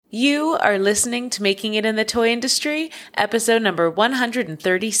You are listening to Making It in the Toy Industry, episode number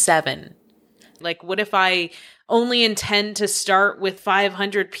 137. Like, what if I only intend to start with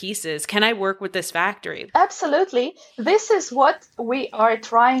 500 pieces? Can I work with this factory? Absolutely. This is what we are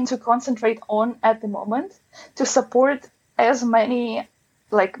trying to concentrate on at the moment to support as many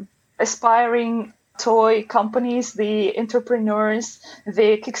aspiring toy companies, the entrepreneurs,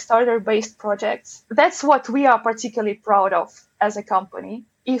 the Kickstarter-based projects. That's what we are particularly proud of as a company.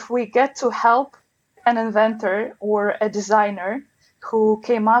 If we get to help an inventor or a designer who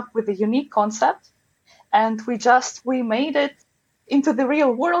came up with a unique concept and we made it into the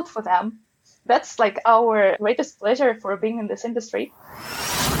real world for them, that's like our greatest pleasure for being in this industry.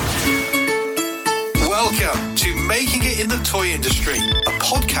 Welcome to Making It in the Toy Industry, a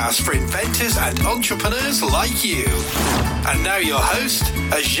podcast for inventors and entrepreneurs like you. And now your host,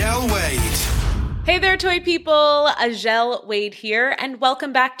 Ajel Wade. Hey there, toy people. Ajel Wade here, and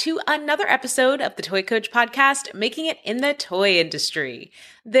welcome back to another episode of the Toy Coach podcast, Making It in the Toy Industry.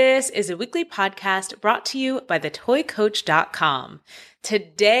 This is a weekly podcast brought to you by thetoycoach.com.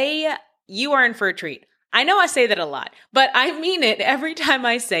 Today, you are in for a treat. I know I say that a lot, but I mean it every time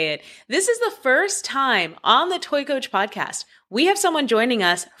I say it. This is the first time on the Toy Coach podcast we have someone joining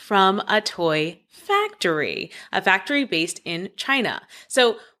us from a toy factory, a factory based in China.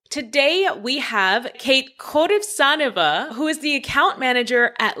 So today we have Kate Korevsanova, who is the account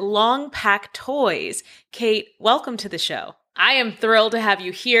manager at Longpack Toys. Kate, welcome to the show. I am thrilled to have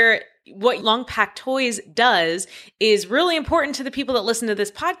you here. What Longpack Toys does is really important to the people that listen to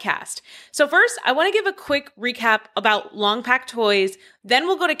this podcast. So first, I want to give a quick recap about Longpack Toys. Then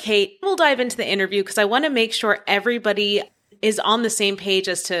we'll go to Kate. We'll dive into the interview because I want to make sure everybody is on the same page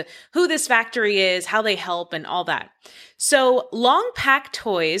as to who this factory is, how they help, and all that. So Longpack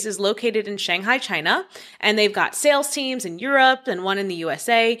Toys is located in Shanghai, China, and they've got sales teams in Europe and one in the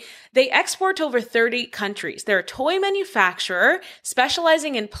USA. They export to over 30 countries. They're a toy manufacturer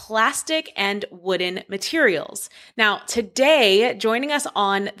specializing in plastic and wooden materials. Now, today, joining us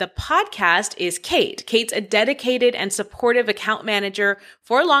on the podcast is Kate. Kate's a dedicated and supportive account manager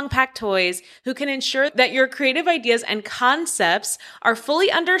for Longpack Toys who can ensure that your creative ideas and concepts are fully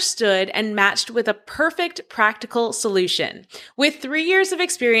understood and matched with a perfect practical solution. With 3 years of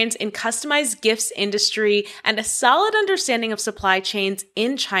experience in customized gifts industry and a solid understanding of supply chains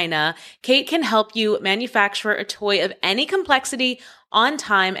in China, Kate can help you manufacture a toy of any complexity on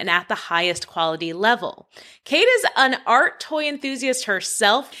time and at the highest quality level. Kate is an art toy enthusiast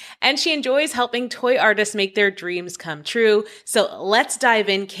herself, and she enjoys helping toy artists make their dreams come true. So let's dive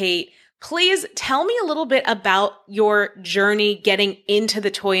in, Kate. Please tell me a little bit about your journey getting into the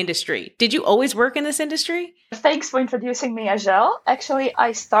toy industry. Did you always work in this industry? Thanks for introducing me, Ajel. Actually,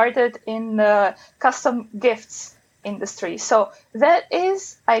 I started in the custom gifts industry. So that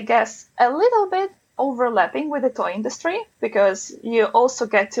is, I guess, a little bit overlapping with the toy industry because you also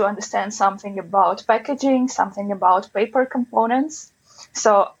get to understand something about packaging, something about paper components.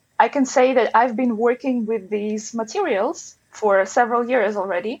 So I can say that I've been working with these materials for several years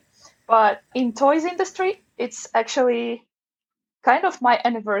already. But in toys industry, it's actually kind of my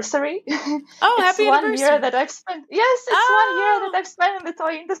anniversary. Oh, happy anniversary. 1 year that I've spent. Yes, it's 1 year that I've spent in the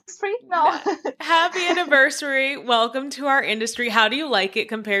toy industry now. Happy anniversary. Welcome to our industry. How do you like it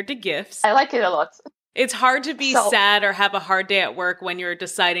compared to gifts? I like it a lot. It's hard to be sad or have a hard day at work when you're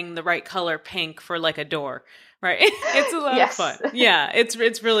deciding the right color pink for like a door, right? It's a lot of fun. Yeah,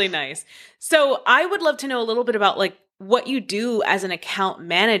 it's really nice. So I would love to know a little bit about like what you do as an account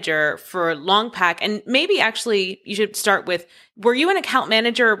manager for Longpack. And maybe actually you should start with, were you an account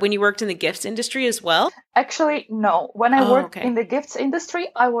manager when you worked in the gifts industry as well? Actually, no. When I worked in the gifts industry,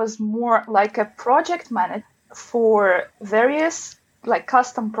 I was more like a project manager for various like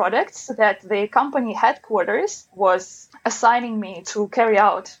custom products that the company headquarters was assigning me to carry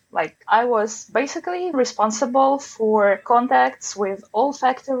out. Like I was basically responsible for contacts with all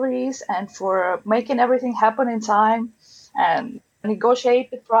factories and for making everything happen in time and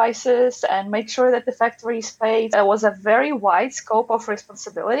negotiate the prices and make sure that the factory is paid. It was a very wide scope of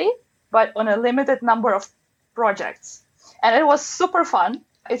responsibility, but on a limited number of projects. And it was super fun.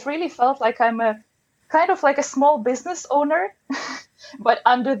 It really felt like I'm a kind of like a small business owner, but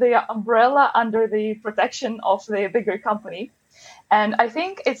under the umbrella, under the protection of the bigger company. And I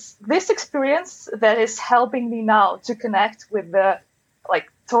think it's this experience that is helping me now to connect with the like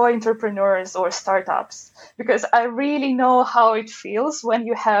toy entrepreneurs or startups, because I really know how it feels when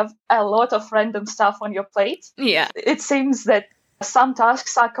you have a lot of random stuff on your plate. Yeah. It seems that some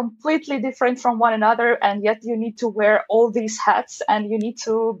tasks are completely different from one another, and yet you need to wear all these hats and you need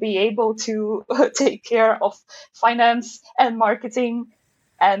to be able to take care of finance and marketing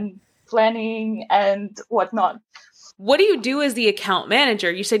and planning and whatnot. What do you do as the account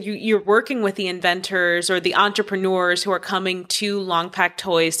manager? You said you're working with the inventors or the entrepreneurs who are coming to Longpack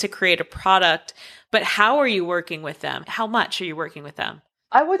Toys to create a product, but how are you working with them? How much are you working with them?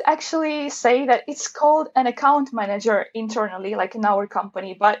 I would actually say that it's called an account manager internally, like in our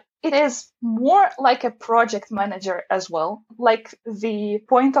company, but it is more like a project manager as well, like the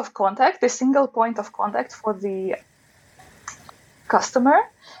point of contact, the single point of contact for the customer.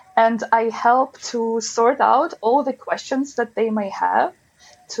 And I help to sort out all the questions that they may have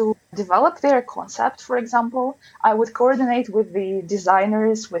to develop their concept, for example. I would coordinate with the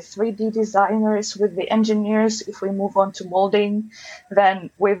designers, with 3D designers, with the engineers if we move on to molding, then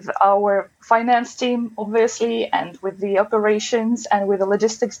with our finance team, obviously, and with the operations and with the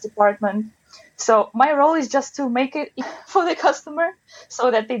logistics department. So my role is just to make it for the customer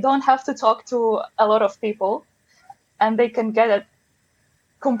so that they don't have to talk to a lot of people and they can get a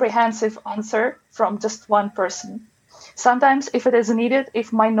comprehensive answer from just one person. Sometimes if it is needed,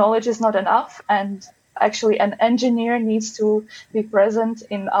 if my knowledge is not enough and actually an engineer needs to be present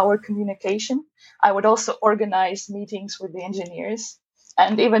in our communication, I would also organize meetings with the engineers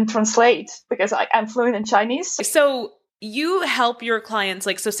and even translate because I'm fluent in Chinese. So you help your clients,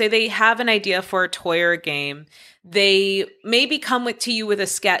 like, so say they have an idea for a toy or a game, they maybe come to you with a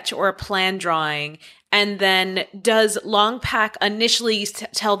sketch or a plan drawing. And then does Longpack initially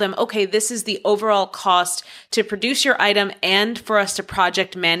tell them, okay, this is the overall cost to produce your item and for us to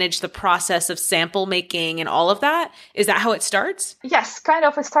project manage the process of sample making and all of that? Is that how it starts? Yes, kind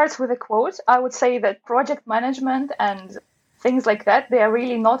of. It starts with a quote. I would say that project management and things like that, they are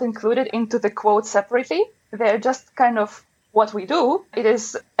really not included into the quote separately. They're just kind of what we do. It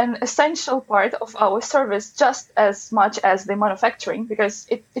is an essential part of our service just as much as the manufacturing, because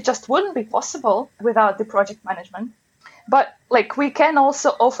it just wouldn't be possible without the project management. But like we can also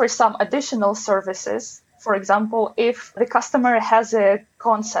offer some additional services. For example, if the customer has a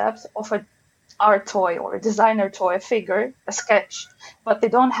concept of a art toy or a designer toy, a figure, a sketch, but they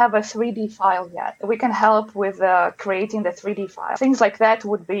don't have a 3D file yet, we can help with creating the 3D file. Things like that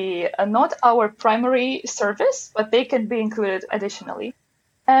would be not our primary service, but they can be included additionally.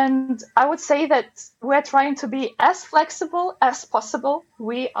 And I would say that we're trying to be as flexible as possible.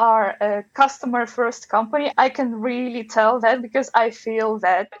 We are a customer-first company. I can really tell that because I feel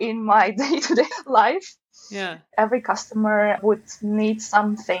that in my day-to-day life. Yeah. Every customer would need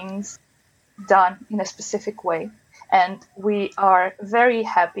some things done in a specific way. And we are very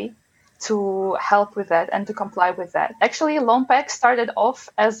happy to help with that and to comply with that. Actually, Longpack started off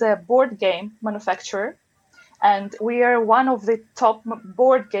as a board game manufacturer, and we are one of the top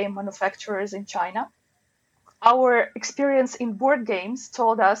board game manufacturers in China. Our experience in board games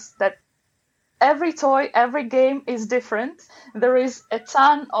told us that every toy, every game is different. There is a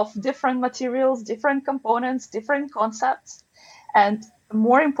ton of different materials, different components, different concepts. And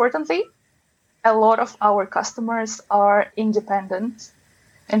more importantly, a lot of our customers are independent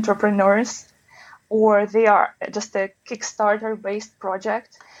entrepreneurs, or they are just a Kickstarter-based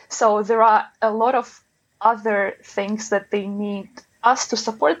project. So there are a lot of other things that they need us to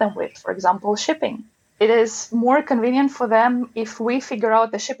support them with. For example, shipping. It is more convenient for them if we figure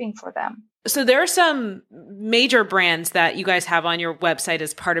out the shipping for them. So there are some major brands that you guys have on your website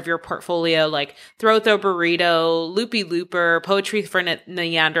as part of your portfolio, like Throw Burrito, Loopy Looper, Poetry for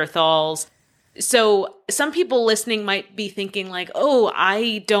Neanderthals. So some people listening might be thinking like, oh,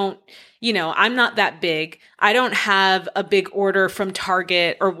 I don't, I'm not that big. I don't have a big order from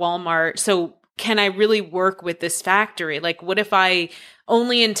Target or Walmart. So can I really work with this factory? Like, what if I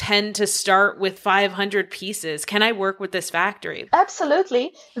only intend to start with 500 pieces? Can I work with this factory?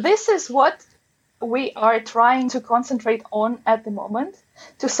 Absolutely. This is what we are trying to concentrate on at the moment,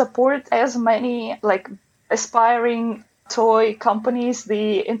 to support as many aspiring toy companies,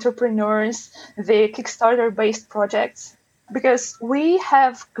 the entrepreneurs, the Kickstarter-based projects, because we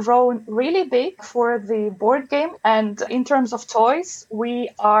have grown really big for the board game. And in terms of toys, we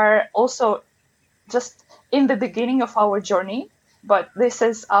are also just in the beginning of our journey. But this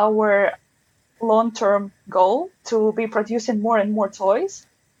is our long-term goal, to be producing more and more toys.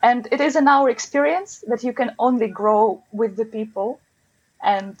 And it is in our experience that you can only grow with the people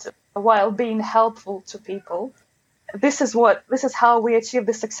and while being helpful to people. This is how we achieved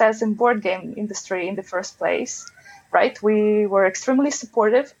the success in board game industry in the first place, right? We were extremely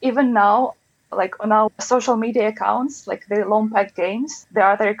supportive. Even now, on our social media accounts, like the Longpack Games, the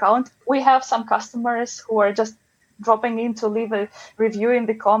other account, we have some customers who are just dropping in to leave a review in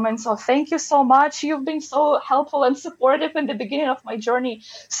the comments. Oh, thank you so much. You've been so helpful and supportive in the beginning of my journey.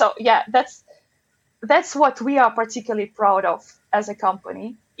 So yeah, that's what we are particularly proud of as a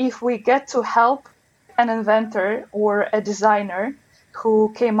company. If we get to help an inventor or a designer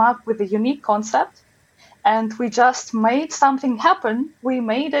who came up with a unique concept and we just made something happen, we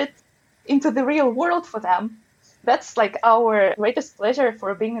made it into the real world for them. That's like our greatest pleasure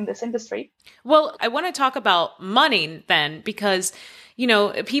for being in this industry. Well, I want to talk about money then, because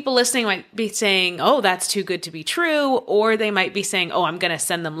people listening might be saying, oh, that's too good to be true. Or they might be saying, oh, I'm going to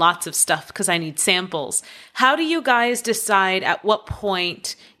send them lots of stuff because I need samples. How do you guys decide at what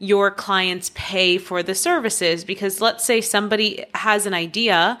point your clients pay for the services? Because let's say somebody has an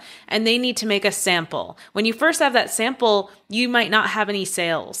idea and they need to make a sample. When you first have that sample, you might not have any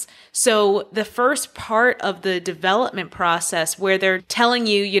sales. So the first part of the development process where they're telling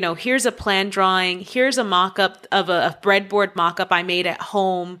you, here's a plan drawing, here's a mock-up of a breadboard mock-up I made at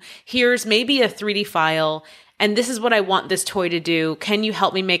home, here's maybe a 3D file, and this is what I want this toy to do. Can you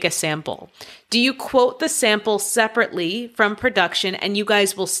help me make a sample? Do you quote the sample separately from production and you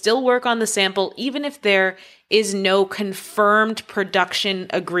guys will still work on the sample even if there is no confirmed production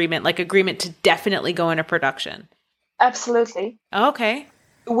agreement, like agreement to definitely go into production? Absolutely. Okay.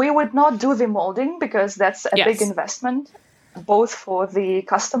 We would not do the molding because that's a big investment, both for the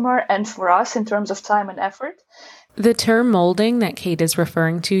customer and for us in terms of time and effort. The term molding that Kate is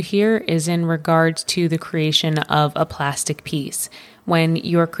referring to here is in regards to the creation of a plastic piece. When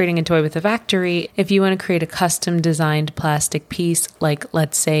you're creating a toy with a factory, if you want to create a custom designed plastic piece, like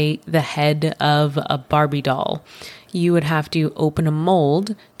let's say the head of a Barbie doll, you would have to open a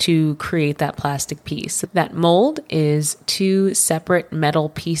mold to create that plastic piece. That mold is 2 separate metal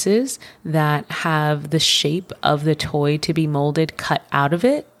pieces that have the shape of the toy to be molded cut out of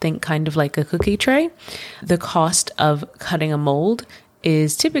it. Think kind of like a cookie tray. The cost of cutting a mold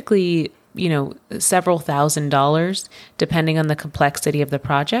is typically several $1,000s, depending on the complexity of the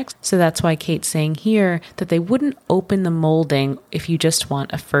project. So that's why Kate's saying here that they wouldn't open the molding if you just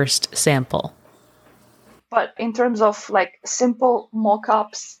want a first sample. But in terms of like simple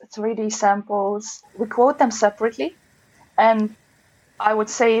mock-ups, 3D samples, we quote them separately. And I would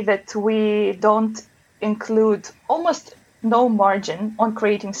say that we don't include almost no margin on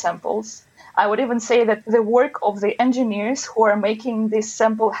creating samples. I would even say that the work of the engineers who are making this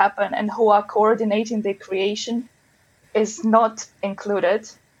sample happen and who are coordinating the creation is not included,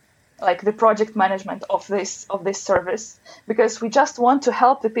 like the project management of this service, because we just want to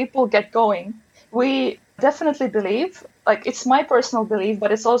help the people get going. We definitely believe, like it's my personal belief,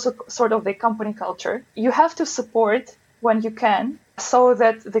 but it's also sort of the company culture. You have to support when you can so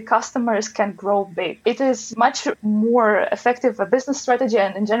that the customers can grow big. It is much more effective a business strategy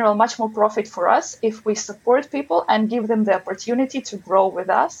and in general much more profit for us if we support people and give them the opportunity to grow with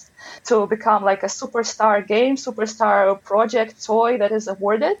us, to become like a superstar game, superstar project toy that is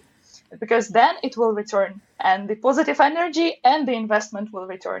awarded, because then it will return and the positive energy and the investment will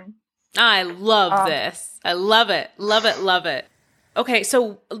return. I love this. I love it. Love it. Love it. Okay.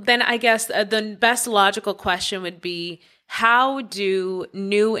 So then I guess the best logical question would be, how do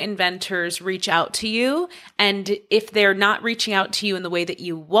new inventors reach out to you? And if they're not reaching out to you in the way that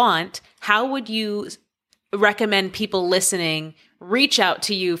you want, how would you recommend people listening reach out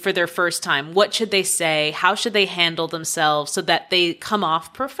to you for their first time? What should they say? How should they handle themselves so that they come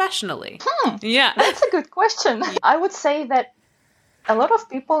off professionally? Yeah. That's a good question. I would say that a lot of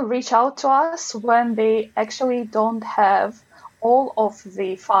people reach out to us when they actually don't have all of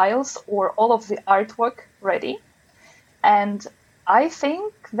the files or all of the artwork ready. And I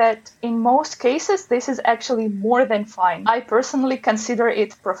think that in most cases, this is actually more than fine. I personally consider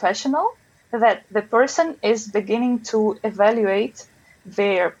it professional that the person is beginning to evaluate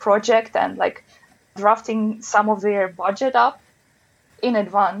their project and like drafting some of their budget up in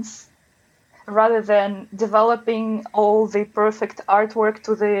advance, rather than developing all the perfect artwork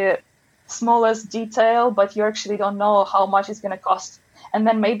to the smallest detail, but you actually don't know how much it's going to cost. And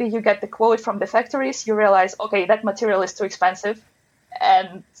then maybe you get the quote from the factories, you realize, okay, that material is too expensive.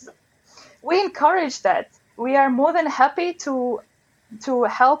 And we encourage that. We are more than happy to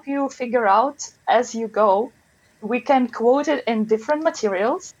help you figure out as you go. We can quote it in different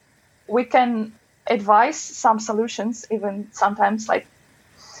materials. We can advise some solutions, even sometimes, like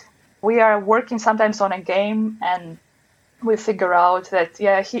we are working sometimes on a game and we figure out that,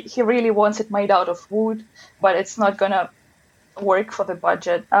 he really wants it made out of wood, but it's not going to work for the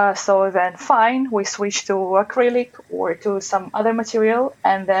budget. So then fine, we switch to acrylic or to some other material,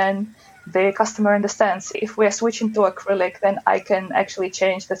 and then the customer understands if we are switching to acrylic, then I can actually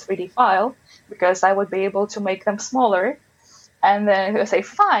change the 3D file because I would be able to make them smaller. And then he'll say,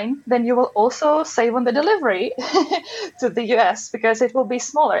 fine, then you will also save on the delivery to the US because it will be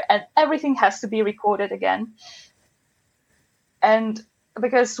smaller and everything has to be recorded again. And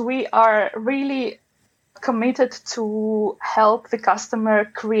because we are really committed to help the customer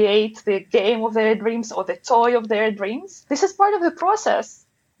create the game of their dreams or the toy of their dreams, this is part of the process.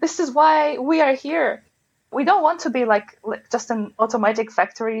 This is why we are here. We don't want to be like just an automatic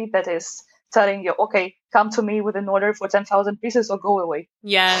factory that is telling you, okay, come to me with an order for 10,000 pieces or go away.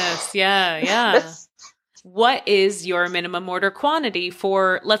 Yes, yeah. What is your minimum order quantity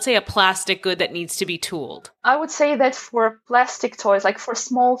for, let's say, a plastic good that needs to be tooled? I would say that for plastic toys, like for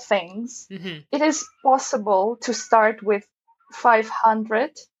small things, it is possible to start with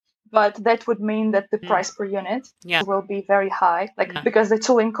 500, but that would mean that the price per unit will be very high, because the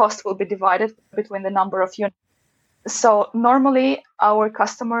tooling cost will be divided between the number of units. So normally our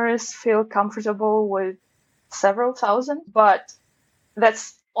customers feel comfortable with several thousand, but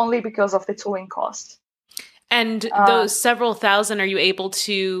that's only because of the tooling cost. And those several thousand, are you able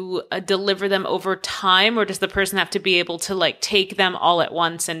to deliver them over time, or does the person have to be able to like take them all at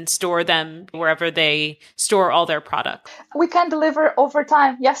once and store them wherever they store all their products? We can deliver over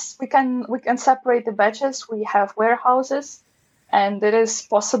time. Yes, we can separate the batches. We have warehouses, and it is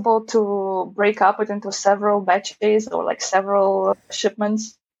possible to break up it into several batches or like several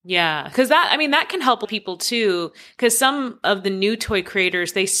shipments. Yeah, because that can help people too, because some of the new toy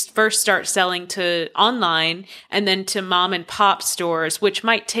creators, they first start selling to online and then to mom and pop stores, which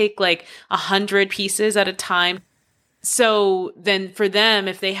might take like 100 pieces at a time. So then for them,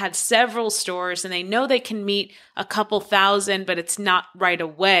 if they had several stores and they know they can meet a couple thousand, but it's not right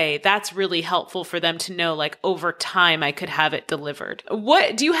away, that's really helpful for them to know, like, over time I could have it delivered.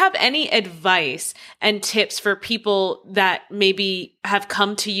 What do you have any advice and tips for people that maybe have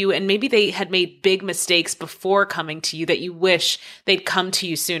come to you and maybe they had made big mistakes before coming to you that you wish they'd come to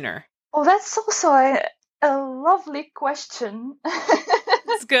you sooner? Oh, that's also a lovely question.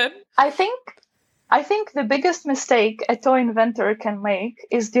 That's good. I think the biggest mistake a toy inventor can make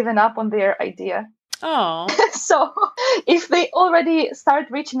is giving up on their idea. Oh. So if they already start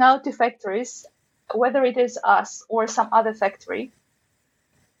reaching out to factories, whether it is us or some other factory,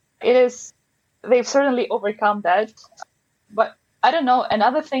 they've certainly overcome that. But I don't know,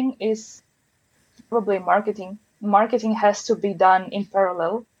 another thing is probably marketing. Marketing has to be done in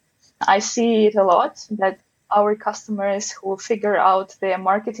parallel. I see it a lot that our customers who figure out their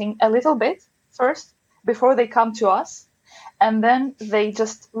marketing a little bit first before they come to us, and then they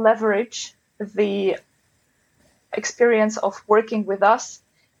just leverage the experience of working with us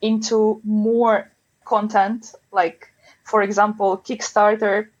into more content, like, for example,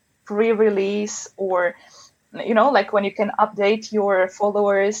 Kickstarter pre-release, or like when you can update your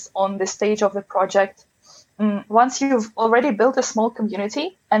followers on the stage of the project. Once you've already built a small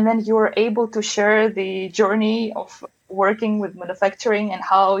community and then you're able to share the journey of working with manufacturing and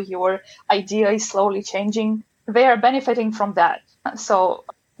how your idea is slowly changing, they are benefiting from that. So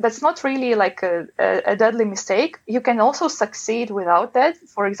that's not really like a deadly mistake. You can also succeed without that.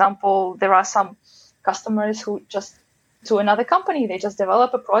 For example, there are some customers who just, to another company, they just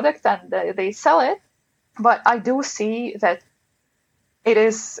develop a product and they sell it. But I do see that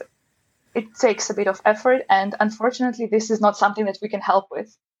it takes a bit of effort, and unfortunately, this is not something that we can help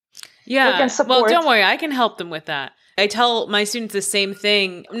with. Yeah, we can support. Well, don't worry, I can help them with that. I tell my students the same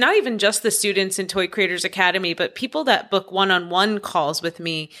thing, not even just the students in Toy Creators Academy, but people that book one-on-one calls with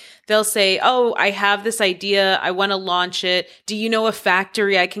me. They'll say, oh, I have this idea. I want to launch it. Do you know a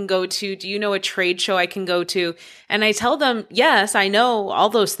factory I can go to? Do you know a trade show I can go to? And I tell them, yes, I know all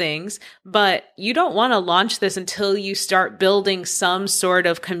those things, but you don't want to launch this until you start building some sort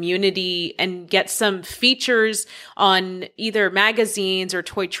of community and get some features on either magazines or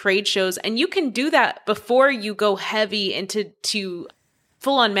toy trade shows. And you can do that before you go heavy into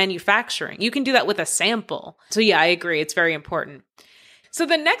full-on manufacturing. You can do that with a sample. So yeah, I agree. It's very important. So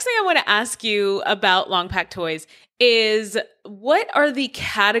the next thing I want to ask you about Longpack Toys is, what are the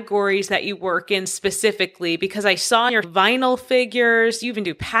categories that you work in specifically? Because I saw your vinyl figures, you even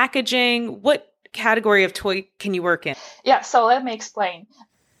do packaging. What category of toy can you work in? Yeah, so let me explain.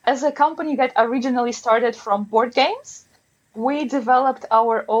 As a company that originally started from board games, we developed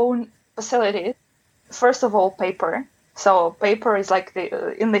our own facility. First of all, paper. So paper is like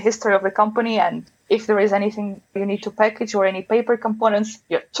in the history of the company, and if there is anything you need to package or any paper components,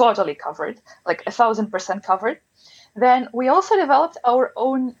 you're totally covered, like 1,000% covered. Then we also developed our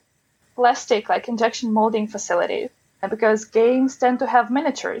own plastic, like injection molding facility, because games tend to have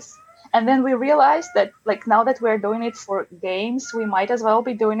miniatures. And then we realized that, like, now that we're doing it for games, we might as well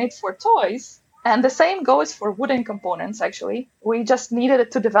be doing it for toys. And the same goes for wooden components, actually. We just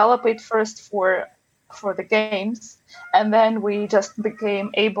needed to develop it first for the games, and then we just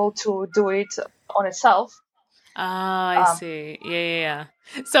became able to do it on itself. I see. Yeah.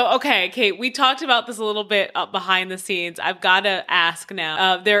 So, okay, Kate, we talked about this a little bit behind the scenes. I've got to ask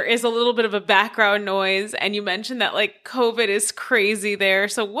now. There is a little bit of a background noise, and you mentioned that like COVID is crazy there.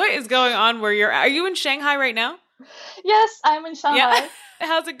 So what is going on where are you in Shanghai right now? Yes, I'm in Shanghai. Yeah.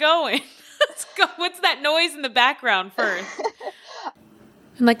 How's it going? What's that noise in the background first?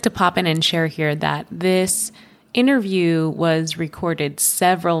 I'd like to pop in and share here that this interview was recorded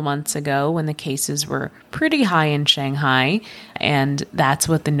several months ago when the cases were pretty high in Shanghai, and that's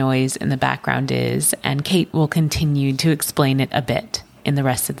what the noise in the background is. And Kate will continue to explain it a bit in the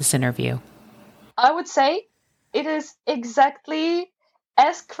rest of this interview. I would say it is exactly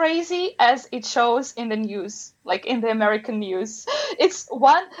as crazy as it shows in the news, like in the American news. It's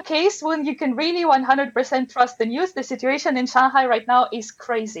one case when you can really 100% trust the news. The situation in Shanghai right now is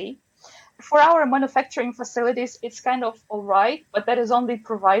crazy. For our manufacturing facilities, it's kind of all right, but that is only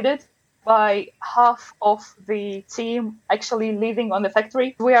provided by half of the team actually living on the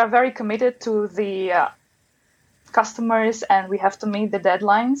factory. We are very committed to the customers, and we have to meet the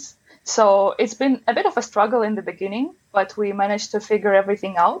deadlines. So it's been a bit of a struggle in the beginning, but we managed to figure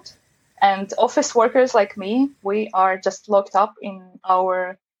everything out. And office workers like me, we are just locked up in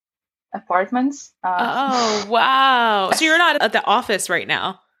our apartments. Oh, wow. So you're not at the office right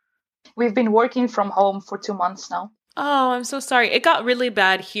now? We've been working from home for 2 months now. Oh, I'm so sorry. It got really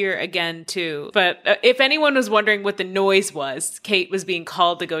bad here again, too. But if anyone was wondering what the noise was, Kate was being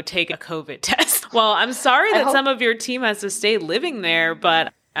called to go take a COVID test. Well, I'm sorry that some of your team has to stay living there,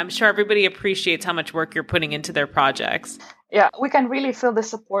 but I'm sure everybody appreciates how much work you're putting into their projects. Yeah, we can really feel the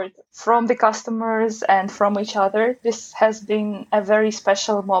support from the customers and from each other. This has been a very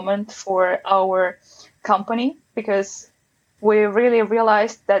special moment for our company because we really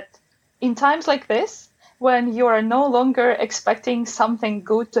realized that in times like this, when you are no longer expecting something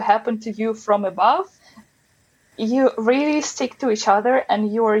good to happen to you from above, you really stick to each other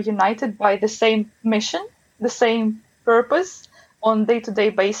and you are united by the same mission, the same purpose on day-to-day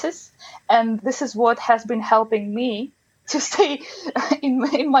basis. And this is what has been helping me to stay in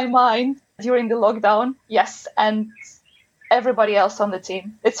my mind during the lockdown. Yes, and everybody else on the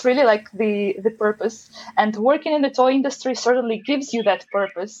team. It's really like the purpose. And working in the toy industry certainly gives you that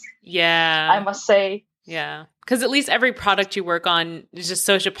purpose. Yeah. I must say. Yeah. Because at least every product you work on is just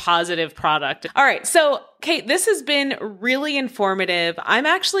such a positive product. All right. So, Kate, this has been really informative. I'm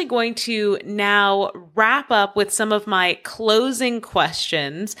actually going to now wrap up with some of my closing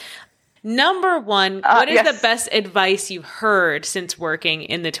questions. Number one, what is the best advice you've heard since working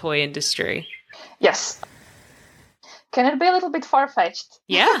in the toy industry? Yes. Can it be a little bit far-fetched?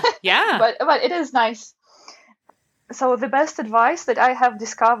 Yeah. but it is nice. So the best advice that I have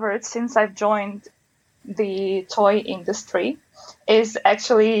discovered since I've joined the toy industry is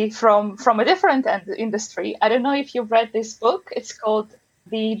actually from a different industry. I don't know if you've read this book. It's called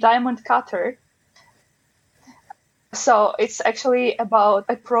The Diamond Cutter. So it's actually about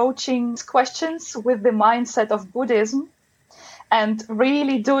approaching questions with the mindset of Buddhism and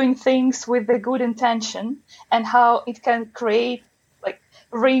really doing things with a good intention and how it can create like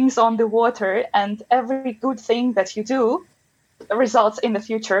rings on the water, and every good thing that you do results in the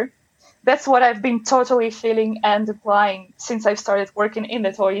future. That's what I've been totally feeling and applying since I've started working in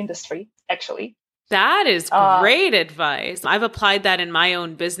the toy industry, actually. That is great advice. I've applied that in my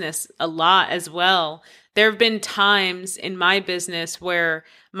own business a lot as well. There have been times in my business where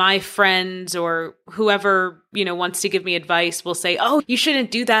my friends or whoever, wants to give me advice will say, oh, you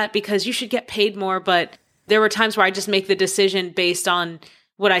shouldn't do that because you should get paid more. But there were times where I just make the decision based on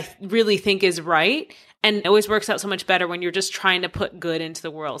what I really think is right. And it always works out so much better when you're just trying to put good into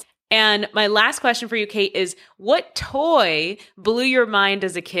the world. And my last question for you, Kate, is what toy blew your mind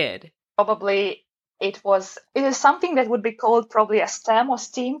as a kid? Probably it is something that would be called probably a STEM or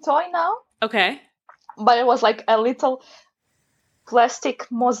STEAM toy now. Okay. But it was like a little plastic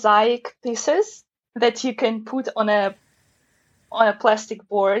mosaic pieces that you can put on a plastic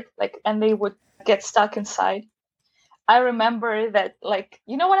board, and they would get stuck inside. I remember that,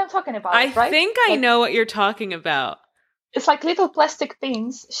 you know what I'm talking about, right? I think I know what you're talking about. It's like little plastic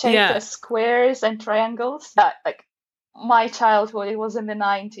pins shaped as squares and triangles. My childhood, it was in the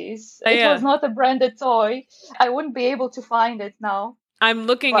 90s. It was not a branded toy. I wouldn't be able to find it now. I'm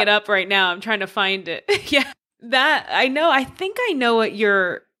looking it up right now. I'm trying to find it. Yeah, that I know. I think I know what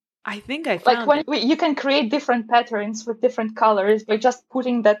I think I found it. You can create different patterns with different colors by just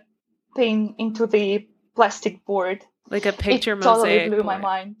putting that pin into the plastic board. Like a picture mosaic. It totally blew boy. My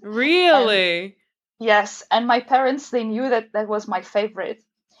mind. Really? And, yes. And my parents, they knew that was my favorite.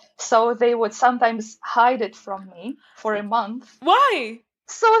 So they would sometimes hide it from me for a month. Why?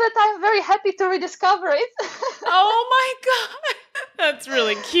 So that I'm very happy to rediscover it. Oh my God. That's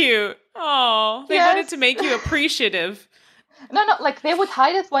really cute. Oh, they wanted to make you appreciative. No, like they would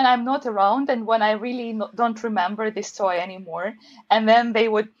hide it when I'm not around and when I really don't remember this toy anymore. And then they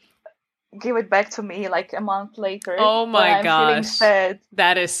would give it back to me like a month later. Oh my gosh. Feeling sad.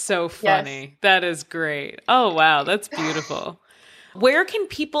 That is so funny. Yes. That is great. Oh, wow. That's beautiful. Where can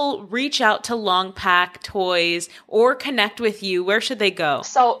people reach out to Longpack Toys or connect with you? Where should they go?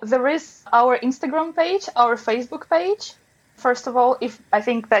 So there is our Instagram page, our Facebook page. First of all, I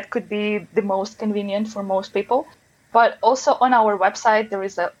think that could be the most convenient for most people. But also on our website, there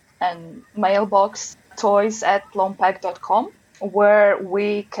is a mailbox, toys@longpack.com, where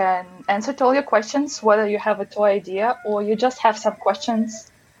we can answer to all your questions, whether you have a toy idea or you just have some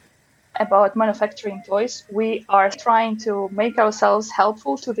questions about manufacturing toys. We are trying to make ourselves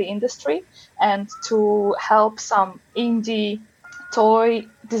helpful to the industry and to help some indie toy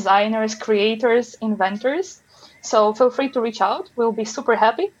designers, creators, inventors. So feel free to reach out. We'll be super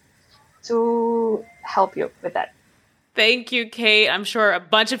happy to help you with that. Thank you, Kate. I'm sure a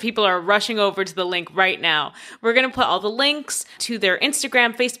bunch of people are rushing over to the link right now. We're going to put all the links to their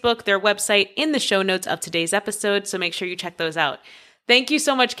Instagram, Facebook, their website in the show notes of today's episode, so make sure you check those out. Thank you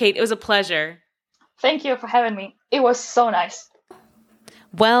so much, Kate. It was a pleasure. Thank you for having me. It was so nice.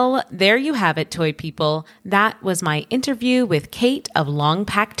 Well, there you have it, toy people. That was my interview with Kate of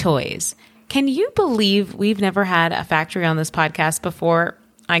Longpack Toys. Can you believe we've never had a factory on this podcast before?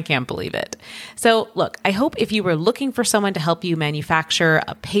 I can't believe it. So look, I hope if you were looking for someone to help you manufacture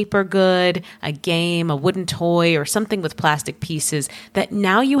a paper good, a game, a wooden toy, or something with plastic pieces, that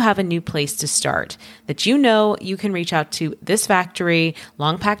now you have a new place to start, that you know you can reach out to this factory,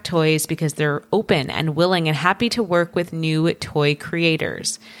 Longpack Toys, because they're open and willing and happy to work with new toy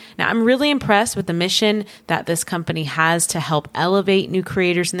creators. Now, I'm really impressed with the mission that this company has to help elevate new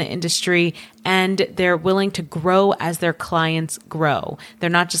creators in the industry, and they're willing to grow as their clients grow. They're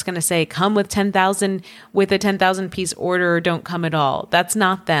not just going to say, come with 10,000 with a 10,000 piece order, or don't come at all. That's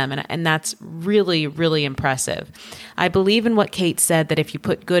not them. And that's really, really impressive. I believe in what Kate said, that if you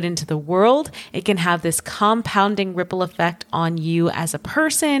put good into the world, it can have this compounding ripple effect on you as a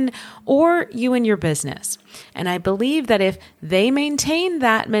person or you and your business. And I believe that if they maintain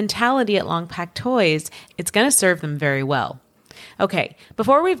that mentality at Longpack Toys, it's going to serve them very well. Okay,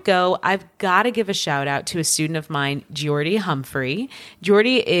 before we go, I've got to give a shout out to a student of mine, Jordy Humphrey.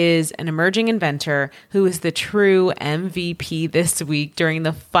 Jordy is an emerging inventor who is the true MVP this week during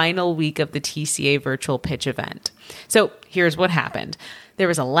the final week of the TCA virtual pitch event. So here's what happened. There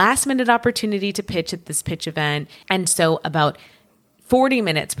was a last minute opportunity to pitch at this pitch event. And so about 40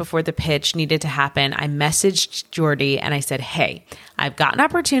 minutes before the pitch needed to happen, I messaged Jordy and I said, hey, I've got an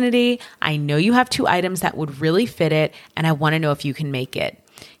opportunity. I know you have 2 items that would really fit it, and I want to know if you can make it.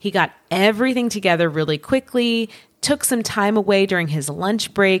 He got everything together really quickly, took some time away during his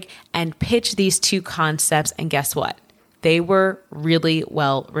lunch break, and pitched these 2 concepts. And guess what? They were really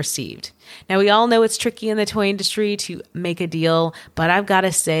well received. Now, we all know it's tricky in the toy industry to make a deal, but I've got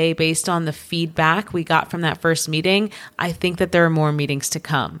to say, based on the feedback we got from that first meeting, I think that there are more meetings to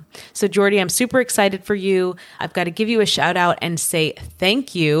come. So Jordy, I'm super excited for you. I've got to give you a shout out and say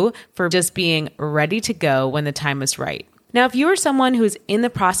thank you for just being ready to go when the time was right. Now, if you are someone who's in the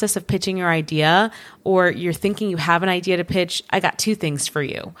process of pitching your idea, or you're thinking you have an idea to pitch, I got 2 things for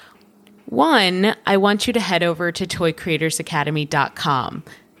you. One, I want you to head over to toycreatorsacademy.com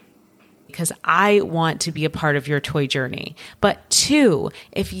because I want to be a part of your toy journey. But 2,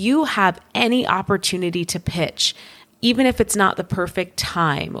 if you have any opportunity to pitch, even if it's not the perfect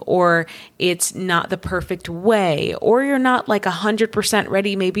time or it's not the perfect way, or you're not like 100%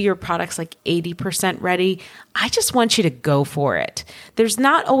 ready, maybe your product's like 80% ready, I just want you to go for it. There's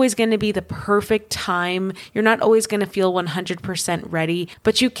not always going to be the perfect time. You're not always going to feel 100% ready,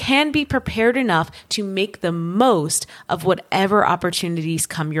 but you can be prepared enough to make the most of whatever opportunities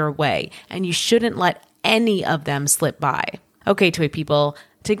come your way. And you shouldn't let any of them slip by. Okay, toy people.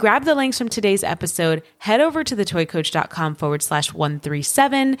 To grab the links from today's episode, head over to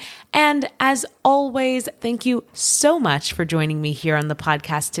thetoycoach.com/137. And as always, thank you so much for joining me here on the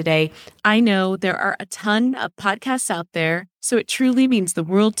podcast today. I know there are a ton of podcasts out there, so it truly means the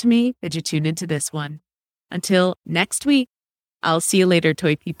world to me that you tune into this one. Until next week, I'll see you later,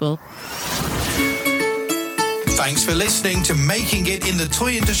 toy people. Thanks for listening to Making It in the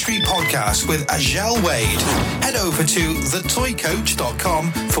Toy Industry podcast with Ajel Wade. Head over to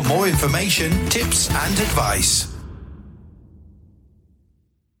thetoycoach.com for more information, tips, and advice.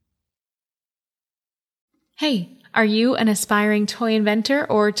 Hey, are you an aspiring toy inventor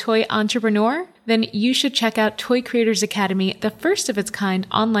or toy entrepreneur? Then you should check out Toy Creators Academy, the first of its kind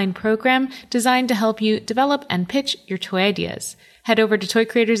online program designed to help you develop and pitch your toy ideas. Head over to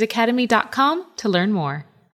toycreatorsacademy.com to learn more.